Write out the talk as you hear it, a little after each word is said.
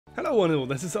Hello one and all,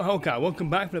 this is Hulka. Welcome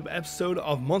back to another episode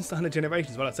of Monster Hunter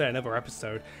Generations. Well, I say another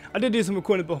episode. I did do some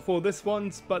recording before this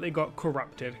ones, but they got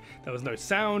corrupted. There was no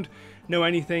sound, no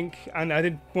anything, and I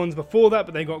did ones before that,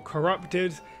 but they got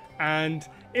corrupted, and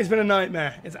it's been a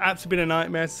nightmare. It's absolutely been a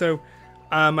nightmare, so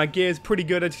my gear is pretty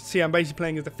good. As you can see, I'm basically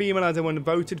playing as the female as I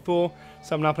voted for,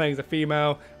 so I'm now playing as a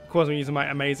female. Of course, I'm using my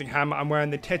amazing hammer. I'm wearing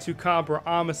the Tetsucabra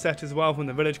armor set as well from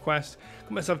the village quest.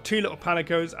 Got myself two little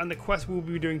panicos, and the quest we'll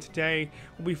be doing today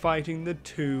will be fighting a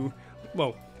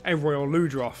royal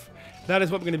Ludroth. That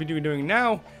is what we're going to be doing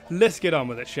now. Let's get on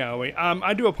with it, shall we?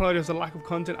 I do apologize for the lack of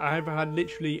content. I have had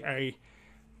literally a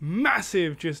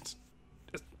massive, just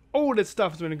all this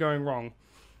stuff has been going wrong.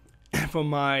 From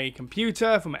my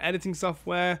computer, from my editing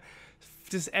software,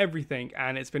 just everything,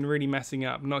 and it's been really messing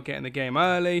up, not getting the game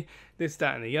early, this,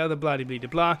 that, and the other, blah, blah, blah,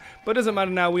 blah. But it doesn't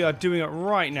matter now, we are doing it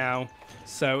right now,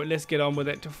 so let's get on with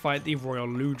it to fight the Royal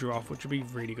Ludroth, which will be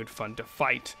really good fun to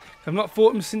fight. I've not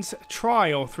fought him since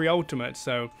Try or 3 Ultimate,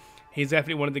 so he's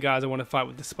definitely one of the guys I want to fight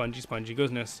with the spongy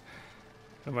goodness.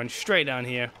 I'll run straight down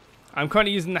here. I'm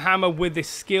currently using the hammer with this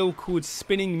skill called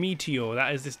Spinning Meteor.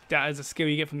 That is a skill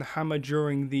you get from the hammer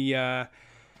during the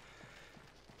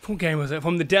what game was it?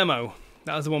 From the demo.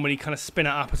 That was the one where you kind of spin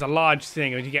it up as a large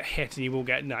thing, and you get hit and you will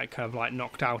get kind of like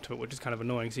knocked out of it, which is kind of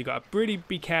annoying. So you got to really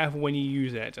be careful when you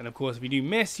use it. And of course, if you do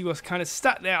miss, you are kind of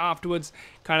stuck there afterwards,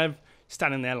 kind of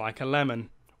standing there like a lemon,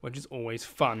 which is always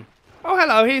fun. Oh,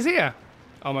 hello, he's here.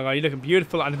 Oh my god, you're looking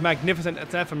beautiful and magnificent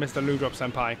as ever, Mr.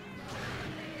 Ludroth-senpai.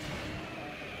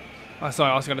 Oh,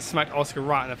 sorry, I was going to smack Oscar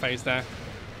right in the face there.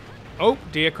 Oh,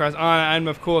 dear Christ. And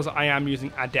of course, I am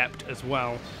using Adept as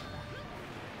well.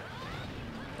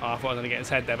 Oh, I thought I was going to get his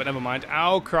head there, but never mind.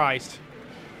 Oh, Christ.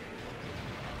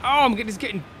 Oh, I'm just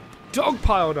getting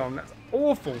dogpiled on. That's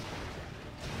awful.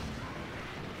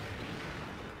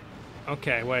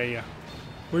 Okay, where are you?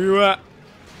 Where you at?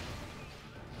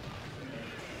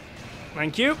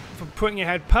 Thank you for putting your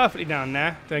head perfectly down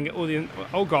there. Don't get all the...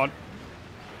 Oh, God.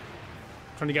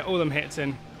 Trying to get all them hits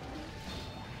in.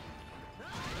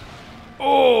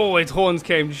 Oh, his horns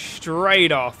came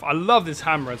straight off. I love this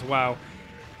hammer as well.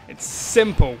 It's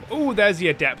simple. Oh, there's the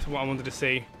Adept, what I wanted to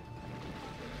see.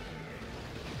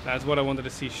 That's what I wanted to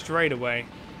see straight away.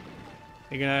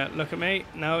 You're going to look at me?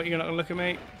 No, you're not going to look at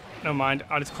me? Never mind,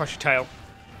 I'll just crush your tail.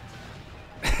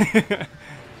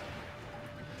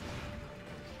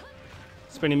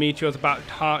 Spinning Meteor is about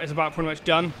pretty much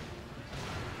done.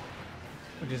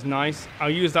 Which is nice. I'll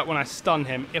use that when I stun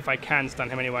him, if I can stun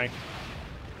him anyway.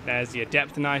 There's the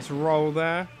Adept, nice roll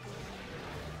there.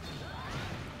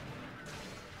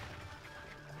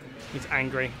 He's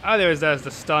angry. Oh, there's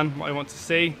the stun, what I want to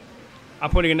see. I'm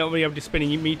probably not be able to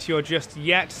spinning Meteor just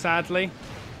yet, sadly.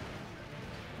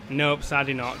 Nope,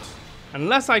 sadly not.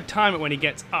 Unless I time it when he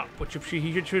gets up, which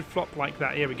he should flop like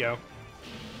that. Here we go.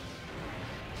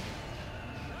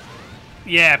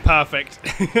 Yeah, perfect.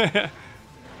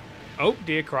 Oh,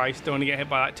 dear Christ, don't want to get hit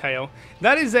by that tail.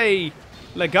 That is a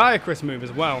Legiacris move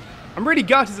as well. I'm really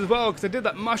gutted as well because I did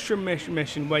that mushroom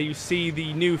mission where you see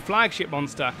the new flagship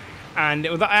monster, and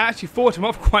I actually fought him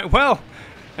off quite well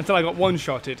until I got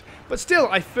one-shotted. But still,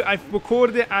 I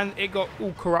recorded it and it got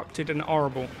all corrupted and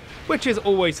horrible, which is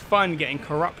always fun, getting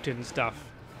corrupted and stuff.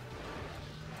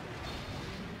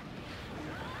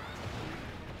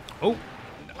 Oh,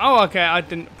 okay, I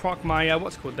didn't proc my,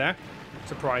 what's it called there?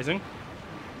 Surprising.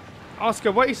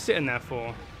 Oscar, what are you sitting there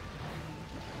for?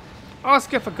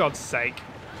 Oscar, for God's sake.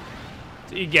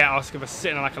 So you get Oscar for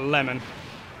sitting there like a lemon.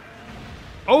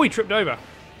 Oh, he tripped over.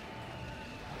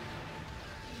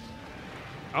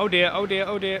 Oh dear, oh dear,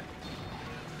 oh dear.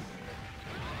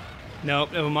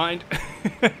 Nope, never mind.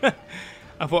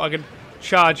 I thought I could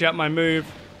charge out my move.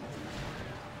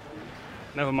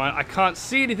 Never mind, I can't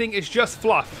see anything, it's just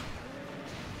fluff.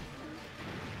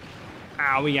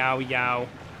 Owie, owie, ow.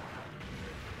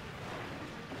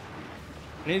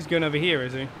 And he's going over here,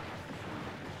 is he?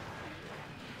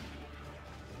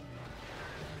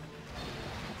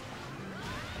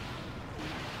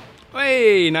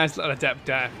 Hey, nice little Adept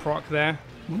proc there.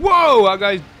 Whoa, that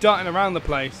guy's darting around the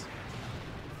place.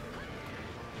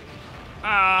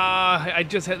 Ah, I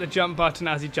just hit the jump button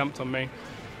as he jumped on me.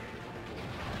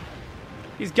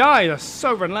 These guys are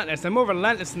so relentless. They're more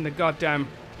relentless than the goddamn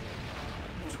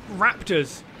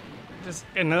raptors.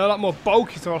 And they're a lot more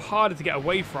bulky, so harder to get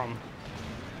away from.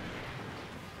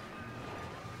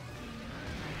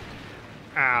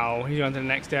 Ow, he's going to the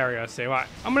next area, I see. Right,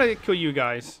 I'm going to kill you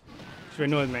guys. You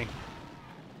annoyed me.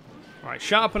 Right,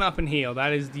 sharpen up and heal.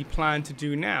 That is the plan to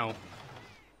do now.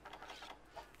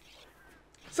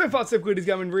 So far, so good. He's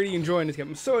going really enjoying this game.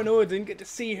 I'm so annoyed I didn't get to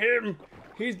see him.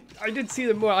 I did see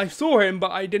them. Well, I saw him,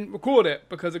 but I didn't record it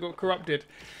because it got corrupted,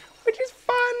 which is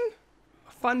fun.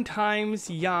 Fun times,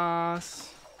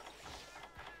 yas.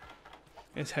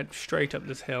 Let's head straight up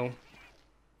this hill.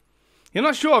 You're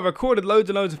not sure. I recorded loads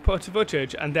and loads of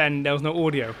footage, and then there was no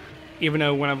audio. Even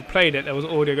though when I played it, there was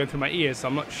audio going through my ears, so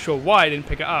I'm not sure why I didn't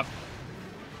pick it up.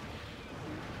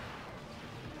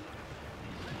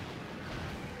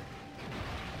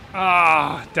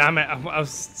 Ah, damn it. I was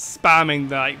spamming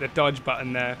the dodge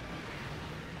button there.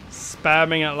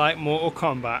 Spamming it like Mortal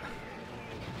Kombat.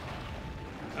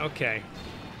 Okay.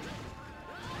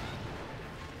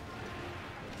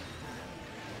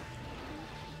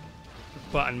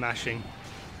 Button mashing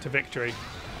to victory.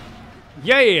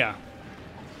 Yeah!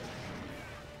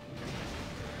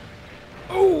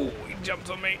 Oh, he jumped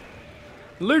on me.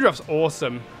 Ludroth's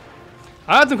awesome.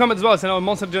 I had some comments as well saying, oh,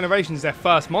 Monster Hunter Generations is their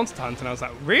first Monster Hunter, and I was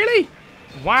like, really?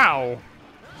 Wow.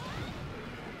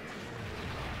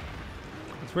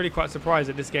 I was really quite surprised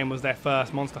that this game was their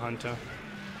first Monster Hunter.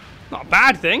 Not a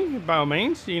bad thing, by all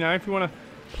means. You know, if you want to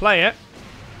play it.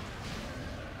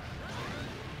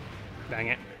 Dang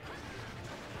it.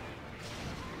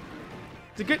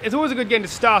 It's always a good game to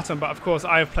start on, but of course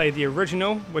I have played the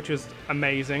original, which was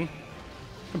amazing.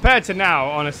 Compared to now,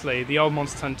 honestly, the old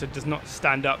Monster Hunter does not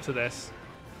stand up to this.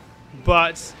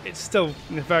 But it's still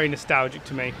very nostalgic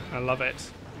to me. I love it.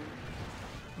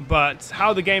 But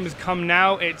how the game has come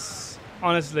now, it's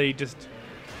honestly just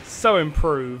so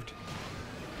improved.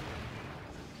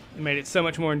 It made it so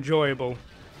much more enjoyable.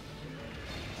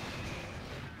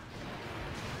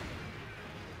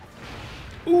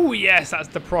 Ooh, yes, that's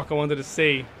the proc I wanted to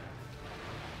see.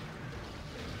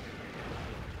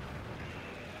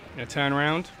 Gonna turn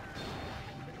around.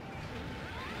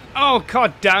 Oh,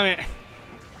 god damn it.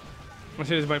 I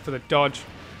should have went for the dodge.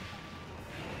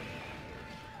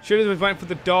 Should have went for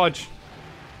the dodge.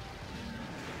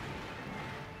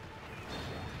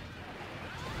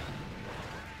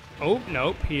 Oh,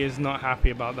 nope. He is not happy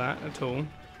about that at all.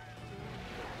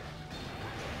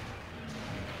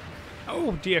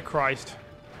 Oh, dear Christ.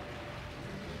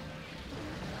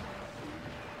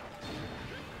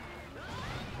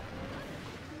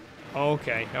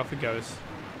 Okay, off it goes.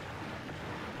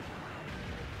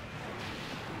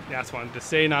 That's what I wanted to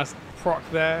see. Nice proc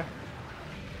there.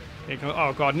 Here comes,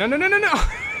 oh god, no, no, no, no, no!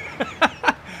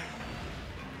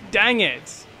 Dang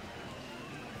it!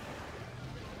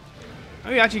 Oh,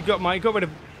 you actually got rid of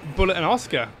Bullet and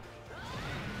Oscar.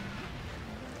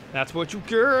 That's what you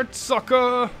get,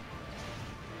 sucker!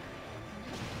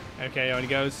 Okay, on he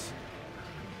goes.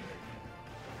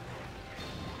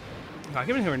 Oh, I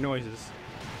keep hearing noises.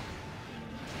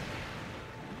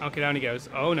 Okay, down he goes.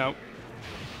 Oh no.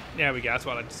 There we go, that's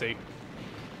what I like to see.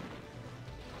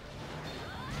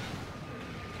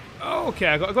 Oh, okay,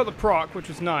 I got the proc, which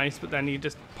was nice, but then he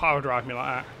just power drive me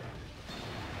like that.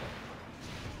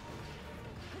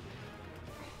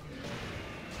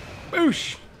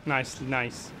 Boosh! Nice,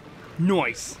 nice.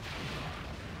 Nice.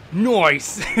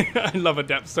 Nice! I love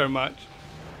Adept so much.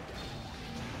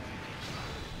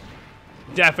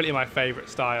 Definitely my favorite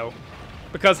style.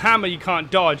 Because Hammer you can't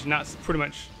dodge, and that's pretty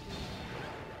much...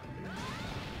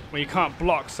 Well, you can't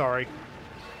block, sorry.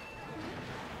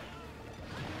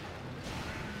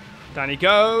 Down he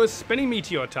goes. Spinning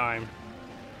meteor time.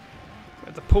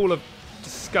 It's a pool of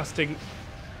disgusting...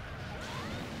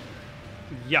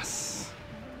 Yes.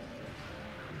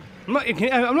 I'm not sure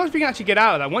if you can actually get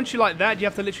out of that. Once you like that, do you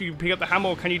have to literally pick up the hammer,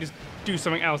 or can you just do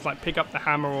something else, like pick up the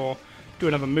hammer or do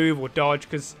another move or dodge?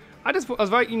 Because I was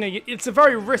very, you know, it's a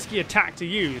very risky attack to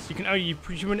use. You can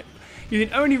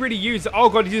only really use it. Oh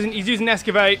god, he's using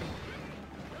excavate.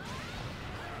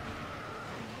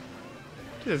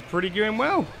 This is pretty going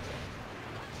well.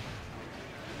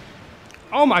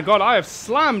 Oh my god, I have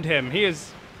slammed him. He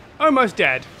is almost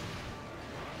dead.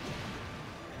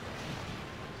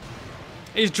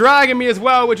 He's dragging me as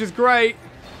well, which is great.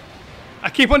 I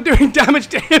keep on doing damage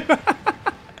to him.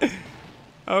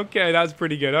 Okay, that's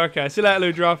pretty good. Okay, see you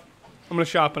later, Ludroth. I'm going to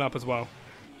sharpen up as well.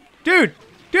 Dude!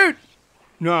 Dude!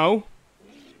 No.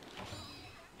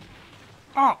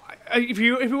 Oh, if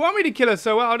you want me to kill her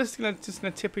so well, I'm just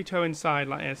gonna tippy toe inside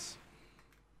like this.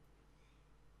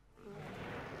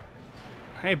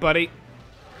 Hey, buddy.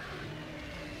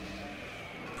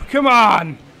 Come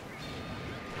on!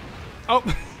 Oh.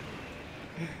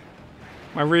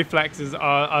 My reflexes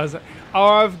are as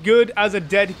good as a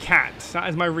dead cat. That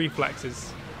is my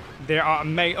reflexes. They are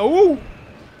amazing. Oh!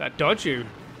 That dodged you.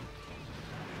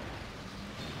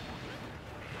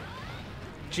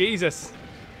 Jesus.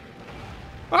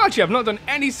 Well, actually, I've not done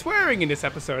any swearing in this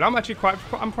episode. I'm quite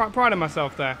proud of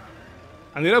myself there.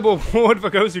 And the noble award for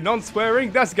goes to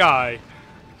non-swearing, this guy.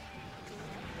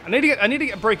 I need to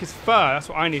get Breaker's fur. That's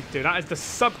what I need to do. That is the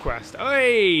sub quest.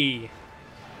 Oi!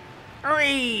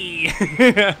 Oi!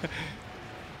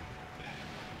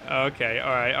 Okay,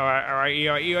 alright.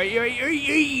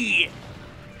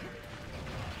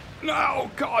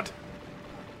 No, God!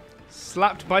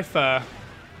 Slapped by fur.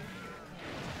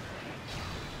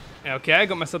 Okay, I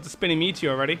got myself the spinning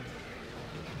meteor already.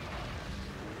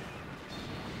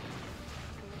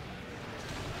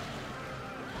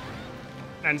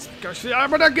 And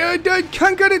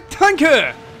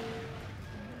tanker!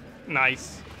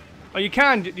 Nice. Oh, you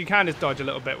can just dodge a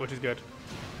little bit, which is good.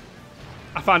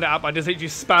 I found it out by just literally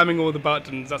spamming all the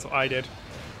buttons. That's what I did.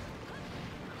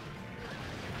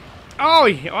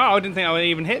 Oh, wow, I didn't think that would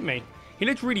even hit me. He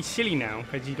looks really silly now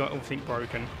because he got everything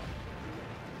broken.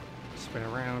 Spin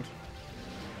around.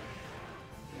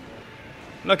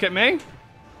 Look at me.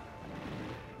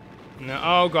 No,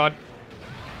 oh God.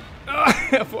 I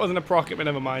thought it wasn't a proc, but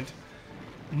never mind.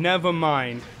 Never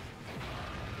mind.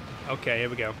 Okay, here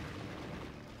we go.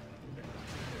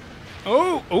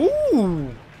 Oh,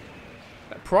 ooh.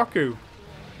 That procu.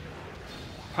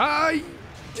 Hi,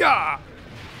 yeah.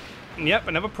 Yep,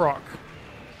 another proc.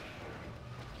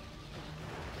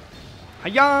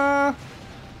 Hiya!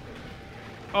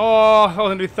 Oh, I was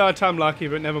gonna do third time lucky,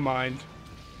 but never mind.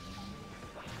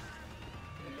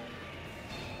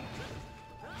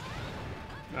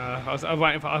 I was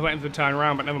waiting for the turn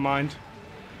around, but never mind.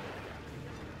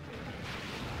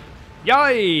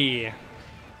 Yay!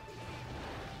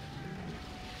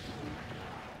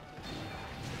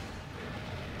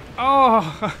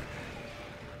 Oh,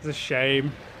 it's a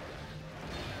shame.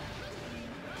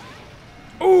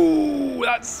 Ooh,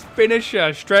 that's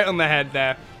finisher straight on the head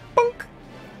there. Bonk.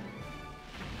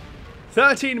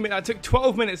 13 minutes. That took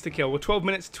 12 minutes to kill. Well, 12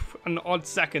 minutes and odd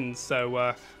seconds. So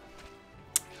I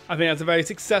think that's a very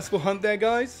successful hunt there,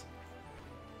 guys.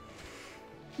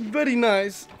 Very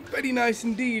nice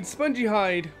indeed. Spongy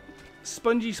hide,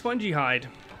 spongy hide.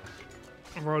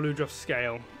 Royal Ludroth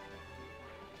scale.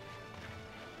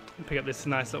 Pick up this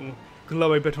nice little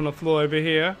glowy bit on the floor over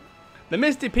here. The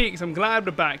Misty Peaks, I'm glad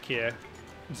we're back here.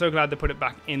 I'm so glad they put it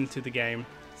back into the game.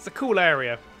 It's a cool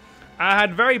area. I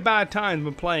had very bad times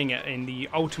when playing it in the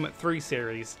Ultimate 3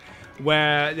 series,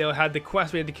 where they had the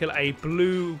quest we had to kill a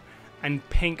blue and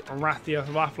pink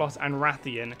Rathalos and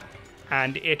Rathian,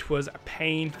 and it was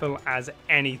painful as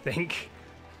anything.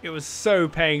 It was so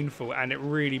painful, and it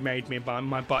really made me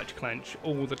my butt clench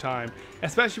all the time,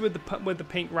 especially with the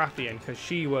pink Rathian, because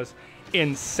she was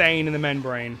insane in the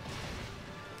membrane.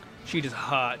 She just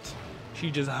hurt. She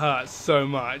just hurt so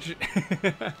much.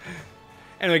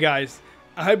 Anyway, guys,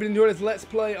 I hope you enjoyed this Let's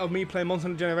Play of me playing Monster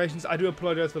Hunter Generations. I do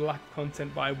apologize for the lack of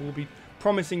content, but I will be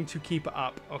promising to keep it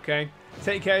up, okay?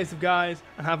 Take care of yourself, guys,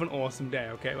 and have an awesome day,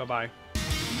 okay? Bye-bye.